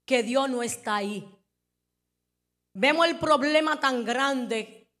que Dios no está ahí. Vemos el problema tan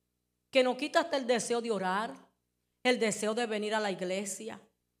grande que nos quita hasta el deseo de orar, el deseo de venir a la iglesia.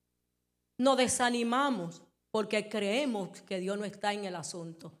 Nos desanimamos porque creemos que Dios no está en el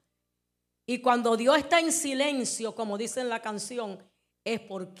asunto. Y cuando Dios está en silencio, como dice en la canción, es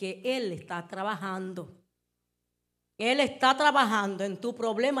porque Él está trabajando. Él está trabajando en tu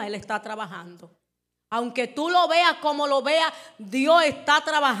problema, Él está trabajando. Aunque tú lo veas como lo veas, Dios está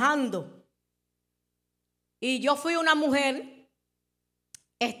trabajando. Y yo fui una mujer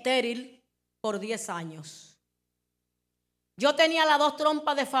estéril por 10 años. Yo tenía las 2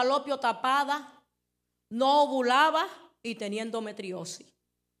 trompas de falopio tapadas, no ovulaba y tenía endometriosis.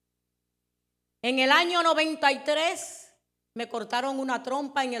 En el año 93 me cortaron una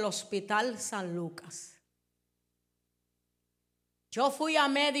trompa en el Hospital San Lucas. Yo fui a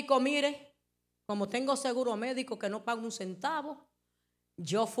médico, mire, como tengo seguro médico que no pago un centavo,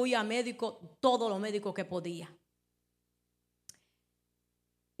 yo fui a médico, todos los médicos que podía.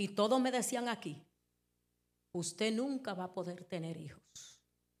 Y todos me decían aquí, usted nunca va a poder tener hijos.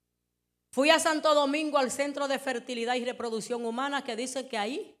 Fui a Santo Domingo al Centro de Fertilidad y Reproducción Humana que dicen que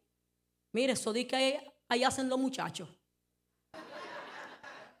ahí, mire, eso di que ahí hacen los muchachos.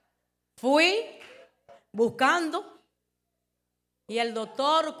 Fui buscando y el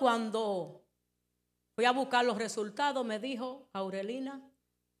doctor cuando fui a buscar los resultados me dijo, Aurelina,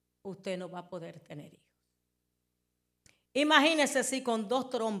 usted no va a poder tener hijos. Imagínese si con 2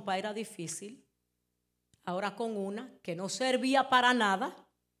 trompas era difícil, ahora con una que no servía para nada,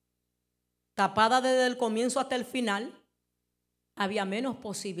 tapada desde el comienzo hasta el final, había menos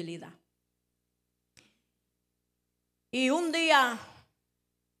posibilidad. Y un día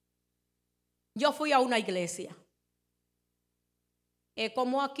yo fui a una iglesia.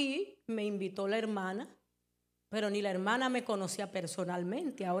 Como aquí me invitó la hermana, pero ni la hermana me conocía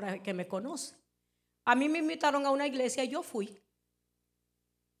personalmente, ahora es que me conoce. A mí me invitaron a una iglesia y yo fui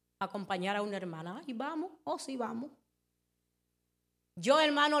a acompañar a una hermana. Y vamos, sí vamos. Yo,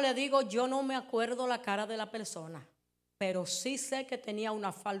 hermano, le digo, yo no me acuerdo la cara de la persona, pero sí sé que tenía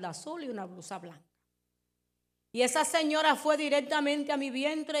una falda azul y una blusa blanca. Y esa señora fue directamente a mi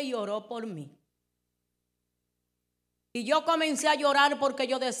vientre y oró por mí. Y yo comencé a llorar porque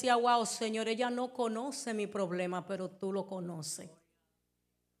yo decía, wow, Señor, ella no conoce mi problema, pero tú lo conoces.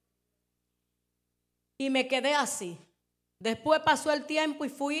 Y me quedé así. Después pasó el tiempo y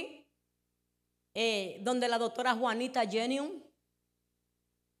fui donde la doctora Juanita Genium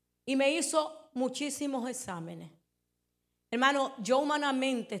y me hizo muchísimos exámenes. Hermano, yo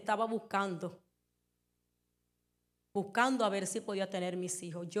humanamente estaba buscando a ver si podía tener mis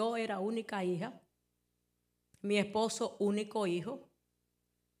hijos. Yo era única hija, mi esposo único hijo.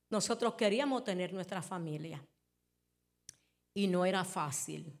 Nosotros queríamos tener nuestra familia y no era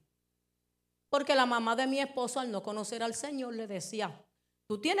fácil. Porque la mamá de mi esposo, al no conocer al Señor, le decía,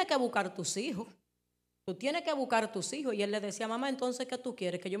 tú tienes que buscar tus hijos. Tú tienes que buscar tus hijos. Y él le decía, mamá, entonces, ¿qué tú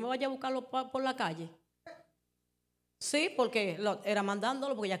quieres? ¿Que yo me vaya a buscarlo por la calle? Sí, porque era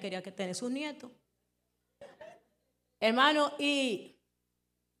mandándolo porque ella quería que tener sus nietos. Hermano, y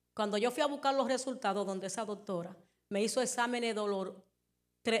cuando yo fui a buscar los resultados donde esa doctora me hizo exámenes de dolor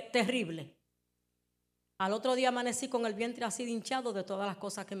terrible. Al otro día amanecí con el vientre así de hinchado de todas las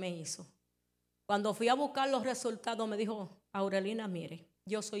cosas que me hizo. Cuando fui a buscar los resultados me dijo, Aurelina, mire,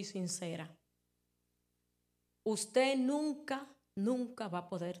 yo soy sincera. Usted nunca va a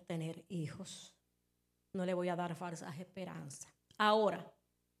poder tener hijos. No le voy a dar falsas esperanzas. Ahora,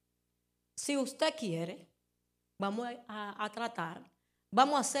 si usted quiere, vamos a tratar,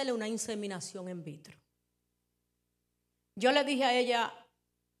 vamos a hacerle una inseminación in vitro. Yo le dije a ella,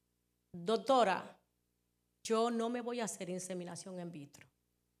 doctora, yo no me voy a hacer inseminación in vitro.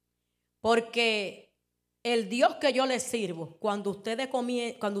 Porque el Dios que yo le sirvo, cuando ustedes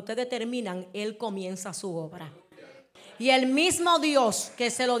terminan, Él comienza su obra. Y el mismo Dios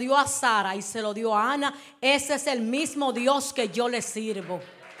que se lo dio a Sara y se lo dio a Ana, ese es el mismo Dios que yo le sirvo.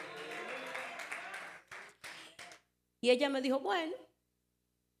 Y ella me dijo, bueno,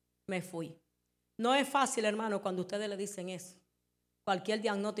 me fui. No es fácil, hermano, cuando ustedes le dicen eso. Cualquier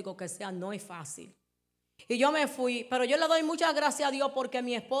diagnóstico que sea, no es fácil. Y yo me fui, pero yo le doy muchas gracias a Dios porque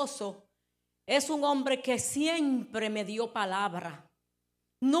mi esposo es un hombre que siempre me dio palabra.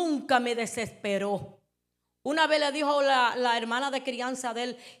 Nunca me desesperó. Una vez le dijo la hermana de crianza de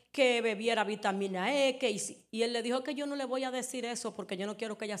él que bebiera vitamina E, y él le dijo que yo no le voy a decir eso porque yo no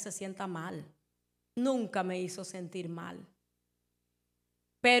quiero que ella se sienta mal. Nunca me hizo sentir mal.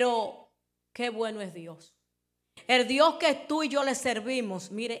 Pero qué bueno es Dios. El Dios que tú y yo le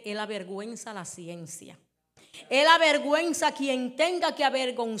servimos, mire, Él avergüenza la ciencia. Él avergüenza a quien tenga que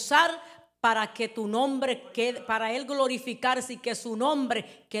avergonzar para que tu nombre quede, para Él glorificarse y que su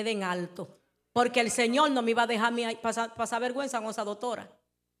nombre quede en alto. Porque el Señor no me iba a dejar pasar vergüenza con esa doctora.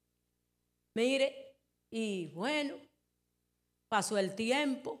 Mire, y bueno, pasó el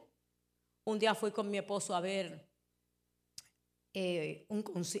tiempo. Un día fui con mi esposo a ver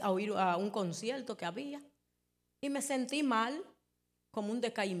a un concierto que había y me sentí mal, como un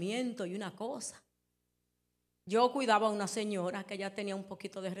decaimiento y una cosa. Yo cuidaba a una señora que ya tenía un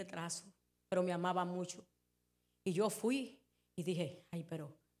poquito de retraso, pero me amaba mucho. Y yo fui y dije, ay,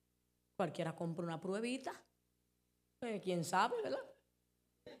 pero cualquiera compra una pruebita. ¿Quién sabe, verdad?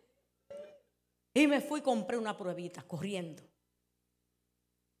 Y me fui y compré una pruebita corriendo.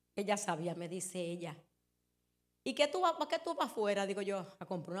 Ella sabía, me dice ella. ¿Y qué tú vas afuera? Digo yo, a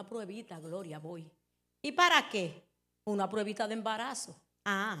comprar una pruebita, Gloria, voy. ¿Y para qué? Una pruebita de embarazo.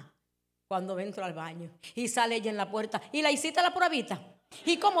 Cuando entro al baño y sale ella en la puerta. ¿Y la hiciste la pruebita?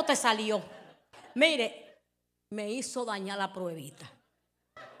 ¿Y cómo te salió? Mire, me hizo dañar la pruebita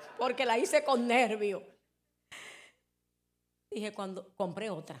porque la hice con nervio. Dije, cuando compré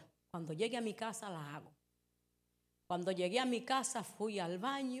otra, cuando llegue a mi casa la hago. Cuando llegué a mi casa fui al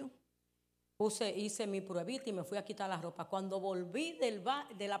baño, hice mi pruebita y me fui a quitar la ropa. Cuando volví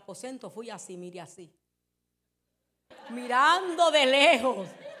del aposento fui así, mire así, mirando de lejos.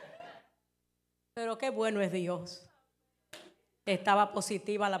 Pero qué bueno es Dios. Estaba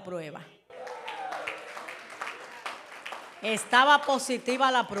positiva la prueba. Estaba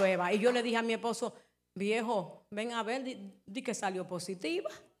positiva la prueba. Y yo le dije a mi esposo, viejo, ven a ver, di que salió positiva.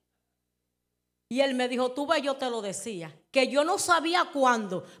 Y él me dijo, tú ves, yo te lo decía, que yo no sabía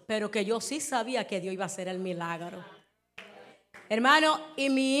cuándo, pero que yo sí sabía que Dios iba a hacer el milagro. Hermano, y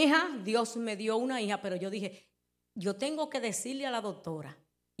mi hija, Dios me dio una hija, pero yo dije, yo tengo que decirle a la doctora,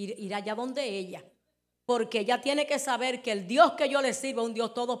 ir allá donde ella, porque ella tiene que saber que el Dios que yo le sirvo es un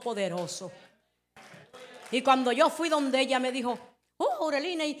Dios todopoderoso. Y cuando yo fui donde ella me dijo,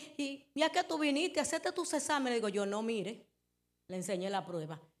 Aurelina, ¿y a qué tú viniste? ¿Hacerte tus exámenes? Le digo yo, no, mire, le enseñé la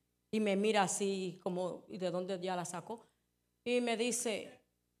prueba. Y me mira así como, ¿y de dónde ya la sacó? Y me dice,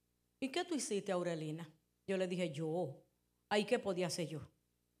 ¿y qué tú hiciste, Aurelina? Yo le dije, ay, ¿qué podía hacer yo?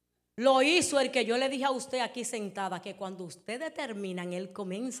 Lo hizo el que yo le dije a usted aquí sentada, que cuando ustedes terminan, Él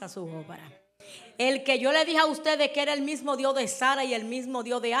comienza su obra. El que yo le dije a ustedes que era el mismo Dios de Sara y el mismo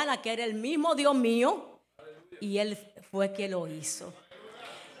Dios de Ana, que era el mismo Dios mío, y Él fue que lo hizo.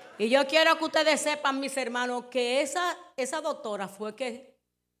 Y yo quiero que ustedes sepan, mis hermanos, que esa doctora fue que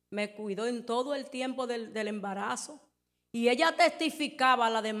me cuidó en todo el tiempo del embarazo. Y ella testificaba a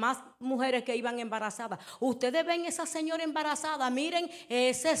las demás mujeres que iban embarazadas. Ustedes ven esa señora embarazada, miren,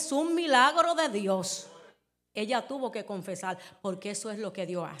 ese es un milagro de Dios. Ella tuvo que confesar, porque eso es lo que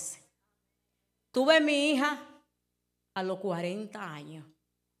Dios hace. Tuve mi hija a los 40 años.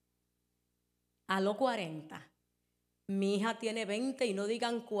 A los 40. Mi hija tiene 20 y no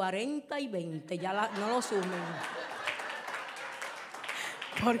digan 40 y 20, no lo sumen.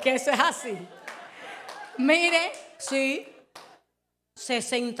 Porque eso es así. Mire, sí,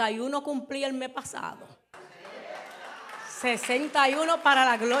 61 cumplí el mes pasado. 61 para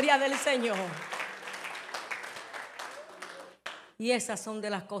la gloria del Señor. Y esas son de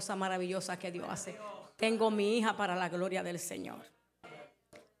las cosas maravillosas que Dios hace. Tengo mi hija para la gloria del Señor.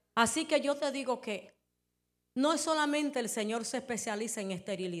 Así que yo te digo que no es solamente el Señor se especializa en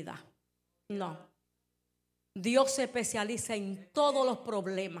esterilidad. No. Dios se especializa en todos los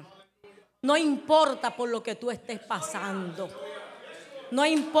problemas. No importa por lo que tú estés pasando. No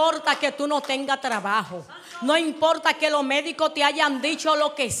importa que tú no tengas trabajo. No importa que los médicos te hayan dicho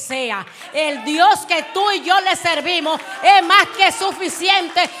lo que sea. El Dios que tú y yo le servimos es más que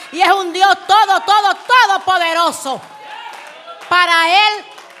suficiente. Y es un Dios todopoderoso. Para Él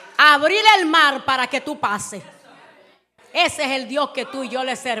abrir el mar para que tú pases. Ese es el Dios que tú y yo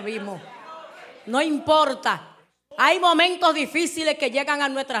le servimos. No importa. Hay momentos difíciles que llegan a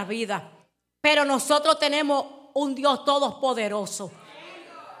nuestras vidas. Pero nosotros tenemos un Dios todopoderoso.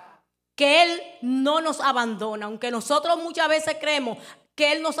 Que Él no nos abandona. Aunque nosotros muchas veces creemos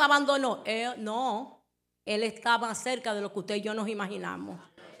que Él nos abandonó. No. Él está más cerca de lo que usted y yo nos imaginamos.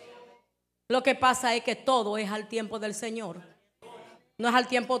 Lo que pasa es que todo es al tiempo del Señor. No es al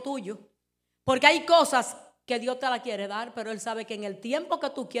tiempo tuyo. Porque hay cosas que Dios te la quiere dar, pero Él sabe que en el tiempo que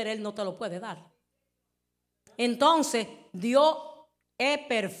tú quieres, Él no te lo puede dar. Entonces, Dios es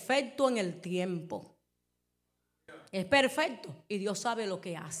perfecto en el tiempo. Es perfecto y Dios sabe lo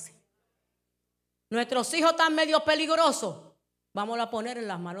que hace. Nuestros hijos están medio peligrosos. Vamos a poner en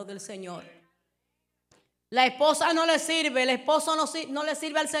las manos del Señor. La esposa no le sirve, el esposo no le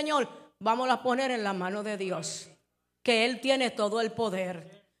sirve al Señor. vamos a poner en la mano de Dios, que Él tiene todo el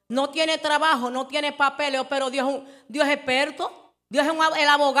poder. No tiene trabajo, no tiene papeles, pero Dios es experto. Dios es el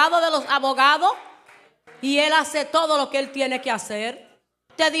abogado de los abogados y Él hace todo lo que Él tiene que hacer.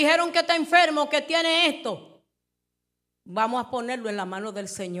 Te dijeron que está enfermo, que tiene esto. Vamos a ponerlo en la mano del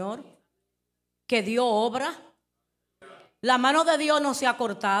Señor, que Dios obra. La mano de Dios no se ha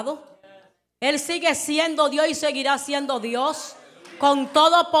cortado. Él sigue siendo Dios y seguirá siendo Dios con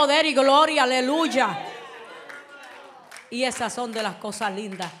todo poder y gloria. Aleluya. Y esas son de las cosas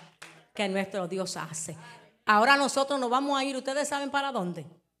lindas que nuestro Dios hace. Ahora nosotros nos vamos a ir. ¿Ustedes saben para dónde?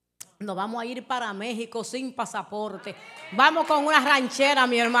 Nos vamos a ir para México sin pasaporte. Vamos con una ranchera,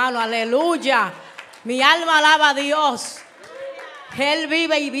 mi hermano. Aleluya. Mi alma alaba a Dios. Él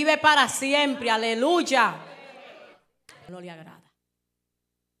vive y vive para siempre. Aleluya. No le agrada.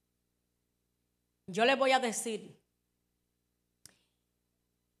 Yo les voy a decir.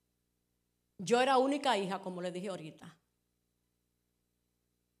 Yo era única hija, como les dije ahorita.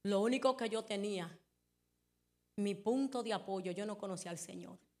 Lo único que yo tenía, mi punto de apoyo, yo no conocía al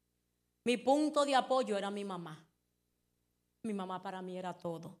Señor. Mi punto de apoyo era mi mamá. Mi mamá para mí era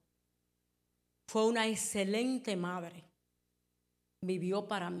todo. Fue una excelente madre. Vivió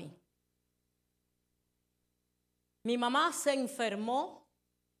para mí. Mi mamá se enfermó,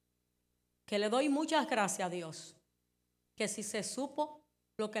 que le doy muchas gracias a Dios, que si se supo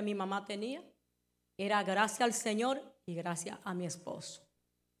lo que mi mamá tenía, era gracias al Señor y gracias a mi esposo.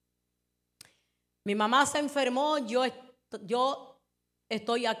 Mi mamá se enfermó, yo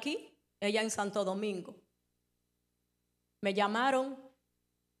estoy aquí, ella en Santo Domingo. Me llamaron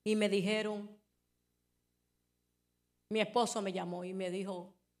y me dijeron, mi esposo me llamó y me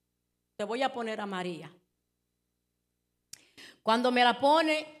dijo, te voy a poner a María. Cuando me la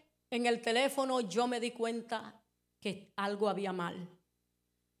pone en el teléfono, yo me di cuenta que algo había mal.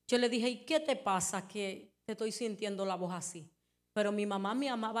 Yo le dije, ¿y qué te pasa que te estoy sintiendo la voz así? Pero mi mamá me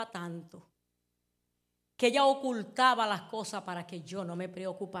amaba tanto que ella ocultaba las cosas para que yo no me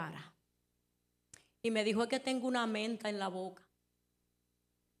preocupara. Y me dijo, es que tengo una menta en la boca.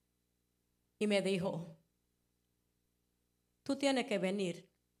 Y me dijo, tú tienes que venir.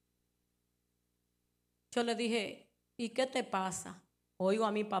 Yo le dije, ¿y qué te pasa? Oigo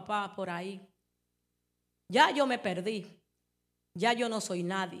a mi papá por ahí. Ya yo me perdí. Ya yo no soy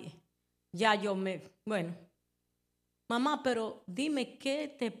nadie. Bueno, mamá, pero dime qué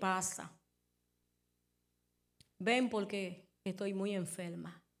te pasa. Ven porque estoy muy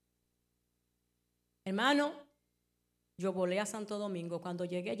enferma. Hermano, yo volé a Santo Domingo. Cuando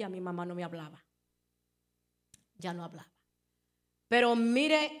llegué ya mi mamá no me hablaba. Ya no hablaba. Pero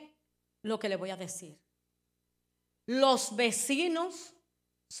mire lo que le voy a decir. Los vecinos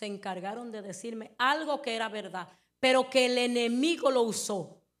se encargaron de decirme algo que era verdad, pero que el enemigo lo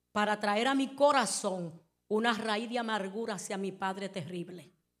usó para traer a mi corazón una raíz de amargura hacia mi padre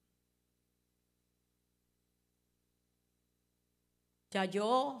terrible. Ya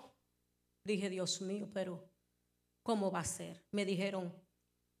yo dije, Dios mío, pero ¿cómo va a ser? Me dijeron,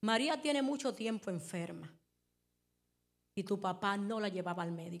 María tiene mucho tiempo enferma y tu papá no la llevaba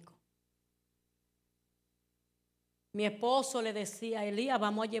al médico. Mi esposo le decía, Elías,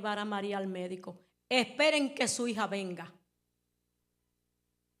 vamos a llevar a María al médico. Esperen que su hija venga.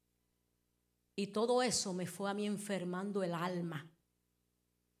 Y todo eso me fue a mí enfermando el alma.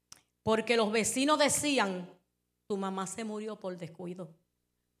 Porque los vecinos decían, tu mamá se murió por descuido,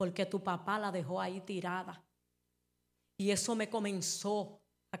 porque tu papá la dejó ahí tirada. Y eso me comenzó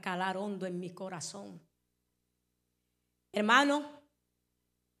a calar hondo en mi corazón. Hermano,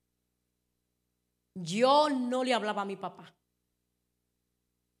 yo no le hablaba a mi papá.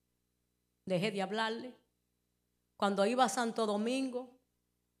 Dejé de hablarle. Cuando iba a Santo Domingo,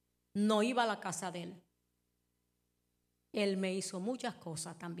 no iba a la casa de él. Él me hizo muchas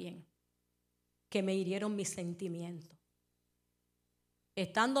cosas también que me hirieron mis sentimientos.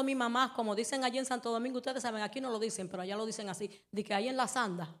 Estando mi mamá, como dicen allí en Santo Domingo, ustedes saben, aquí no lo dicen, pero allá lo dicen así, de que ahí en la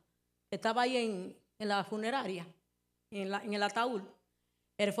sanda, estaba ahí en la funeraria, en el ataúd.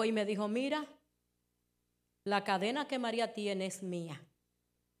 Él fue y me dijo, mira, la cadena que María tiene es mía.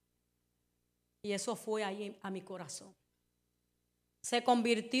 Y eso fue ahí a mi corazón. Se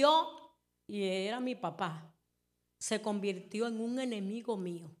convirtió, y era mi papá, se convirtió en un enemigo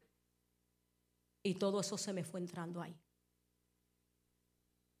mío. Y todo eso se me fue entrando ahí.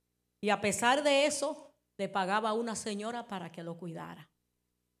 Y a pesar de eso, le pagaba a una señora para que lo cuidara.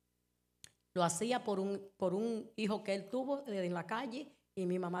 Lo hacía por un hijo que él tuvo en la calle y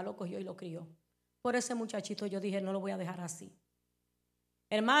mi mamá lo cogió y lo crió. Por ese muchachito yo dije, no lo voy a dejar así.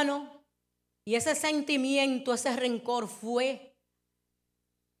 Hermano, y ese sentimiento, ese rencor fue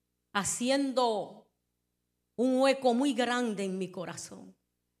haciendo un hueco muy grande en mi corazón.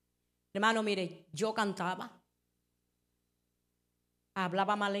 Hermano, mire, yo cantaba,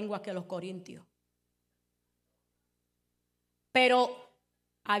 hablaba más lengua que los corintios, pero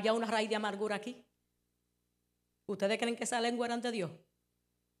había una raíz de amargura aquí. ¿Ustedes creen que esa lengua era de Dios?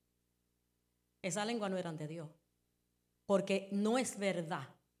 Esa lengua no era de Dios, porque no es verdad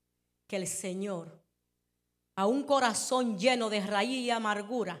que el Señor, a un corazón lleno de raíz y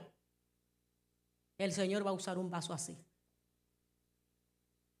amargura, el Señor va a usar un vaso así.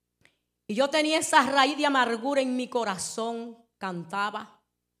 Y yo tenía esa raíz de amargura en mi corazón, cantaba.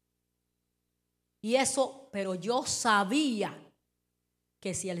 Y eso, pero yo sabía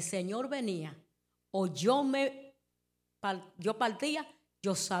que si el Señor venía o yo partía,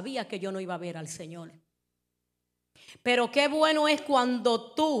 yo sabía que yo no iba a ver al Señor. Pero qué bueno es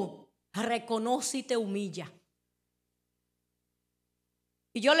cuando tú reconoces y te humillas.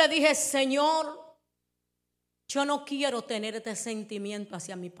 Y yo le dije, Señor, yo no quiero tener este sentimiento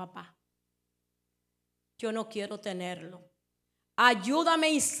hacia mi papá. Yo no quiero tenerlo. Ayúdame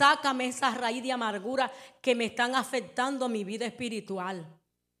y sácame esa raíz de amargura que me están afectando mi vida espiritual.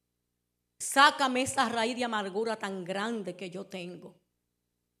 Sácame esa raíz de amargura tan grande que yo tengo.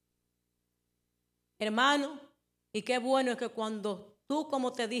 Hermano, y qué bueno es que cuando tú,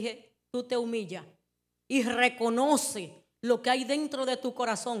 como te dije, tú te humillas y reconoces lo que hay dentro de tu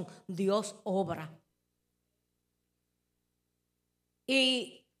corazón, Dios obra.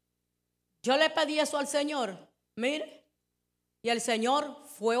 Y yo le pedí eso al Señor, mire, y el Señor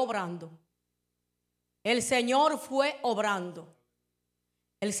fue obrando. El Señor fue obrando.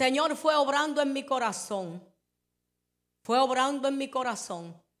 El Señor fue obrando en mi corazón. Fue obrando en mi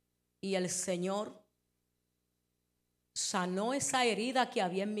corazón. Y el Señor sanó esa herida que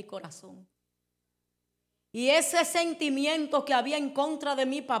había en mi corazón. Y ese sentimiento que había en contra de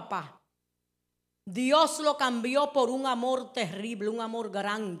mi papá, Dios lo cambió por un amor terrible, un amor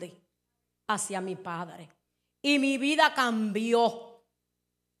grande hacia mi padre. Y mi vida cambió.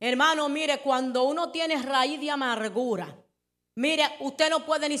 Hermano, mire, cuando uno tiene raíz de amargura, mire, usted no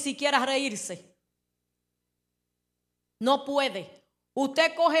puede ni siquiera reírse. No puede.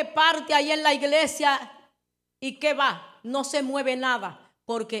 Usted coge parte ahí en la iglesia y ¿qué va? No se mueve nada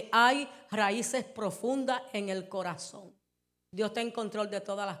porque hay raíces profundas en el corazón. Dios está en control de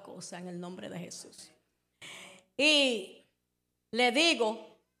todas las cosas en el nombre de Jesús. Y le digo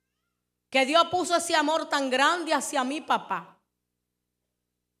que Dios puso ese amor tan grande hacia mi papá,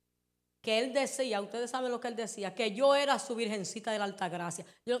 que él decía, ustedes saben lo que él decía, que yo era su virgencita de la Altagracia.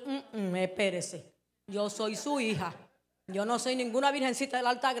 Yo, espérese, yo soy su hija. Yo no soy ninguna virgencita de la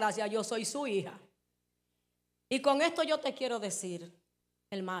Altagracia, yo soy su hija. Y con esto yo te quiero decir,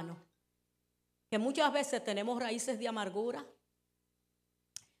 hermano, que muchas veces tenemos raíces de amargura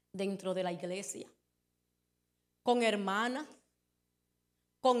dentro de la iglesia, con hermanas,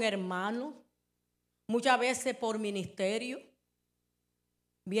 con hermanos, muchas veces por ministerio,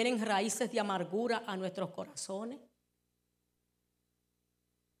 vienen raíces de amargura a nuestros corazones.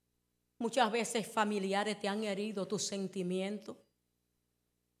 Muchas veces familiares te han herido tus sentimientos.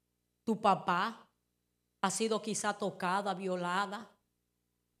 Tu papá ha sido quizá tocada, violada.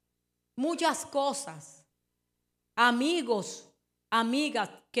 Muchas cosas. Amigos, amigas,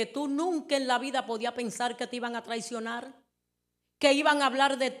 que tú nunca en la vida podías pensar que te iban a traicionar, que iban a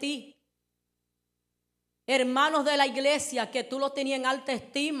hablar de ti. Hermanos de la iglesia que tú los tenías en alta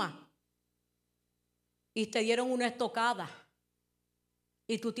estima y te dieron una estocada.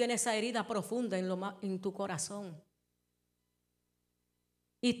 Y tú tienes esa herida profunda en tu corazón.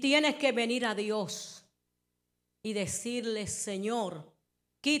 Y tienes que venir a Dios y decirle, Señor,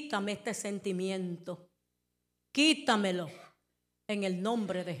 quítame este sentimiento. Quítamelo en el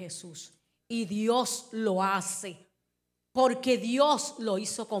nombre de Jesús. Y Dios lo hace. Porque Dios lo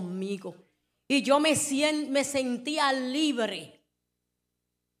hizo conmigo. Y yo me sentía libre.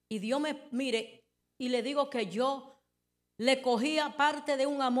 Y Dios mire, y le digo que yo le cogí, aparte de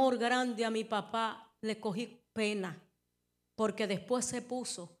un amor grande a mi papá, le cogí pena, porque después se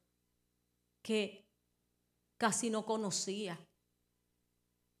puso que casi no conocía.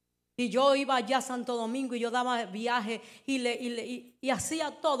 Y yo iba allá a Santo Domingo y yo daba viaje y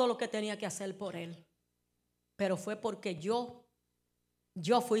hacía todo lo que tenía que hacer por él. Pero fue porque yo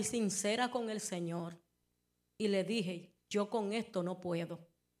fui sincera con el Señor y le dije, yo con esto no puedo.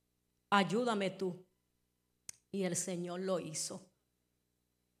 Ayúdame tú. Y el Señor lo hizo.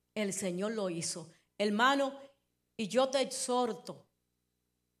 El Señor lo hizo. Hermano, y yo te exhorto,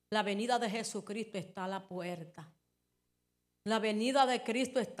 la venida de Jesucristo está a la puerta. La venida de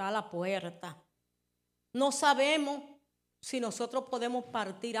Cristo está a la puerta. No sabemos si nosotros podemos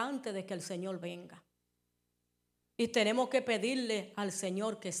partir antes de que el Señor venga. Y tenemos que pedirle al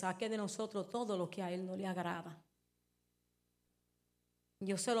Señor que saque de nosotros todo lo que a Él no le agrada.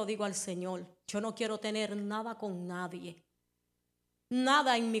 Yo se lo digo al Señor, yo no quiero tener nada con nadie,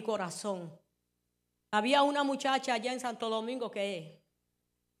 nada en mi corazón. Había una muchacha allá en Santo Domingo que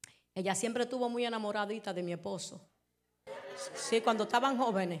ella siempre estuvo muy enamoradita de mi esposo. Sí, cuando estaban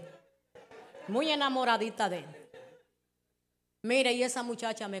jóvenes, muy enamoradita de él. Mire, y esa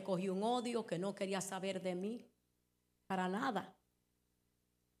muchacha me cogió un odio que no quería saber de mí para nada.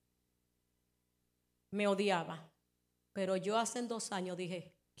 Me odiaba. Pero yo hace 2 años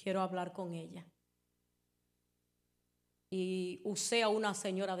dije, quiero hablar con ella. Y usé a una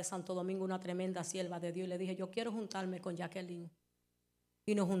señora de Santo Domingo, una tremenda sierva de Dios, y le dije, yo quiero juntarme con Jacqueline.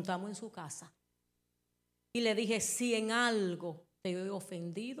 Y nos juntamos en su casa. Y le dije, si en algo te he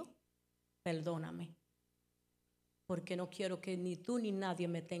ofendido, perdóname. Porque no quiero que ni tú ni nadie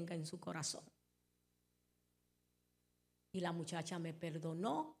me tenga en su corazón. Y la muchacha me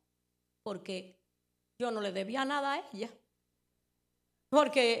perdonó porque yo no le debía nada a ella.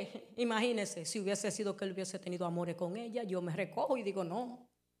 Porque imagínese, si hubiese sido que él hubiese tenido amores con ella, yo me recojo y digo, no,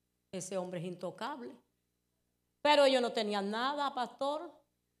 ese hombre es intocable. Pero ellos no tenían nada, pastor.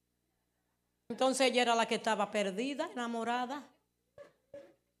 Entonces ella era la que estaba perdida, enamorada.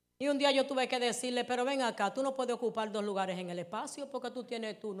 Y un día yo tuve que decirle, pero ven acá, tú no puedes ocupar 2 lugares en el espacio porque tú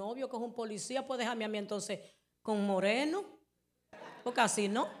tienes tu novio que es un policía, pues déjame a mí entonces con Moreno, porque así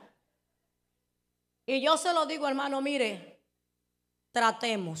no. Y yo se lo digo, hermano, mire,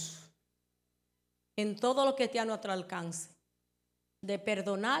 tratemos en todo lo que esté a nuestro alcance de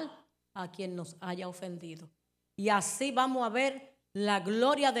perdonar a quien nos haya ofendido. Y así vamos a ver la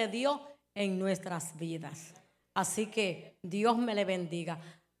gloria de Dios en nuestras vidas. Así que Dios me le bendiga.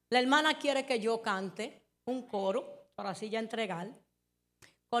 La hermana quiere que yo cante un coro para así ya entregar.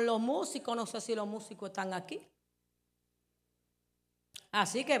 Con los músicos, no sé si los músicos están aquí.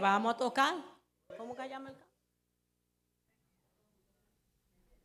 Así que vamos a tocar. ¿Cómo que llama el canto?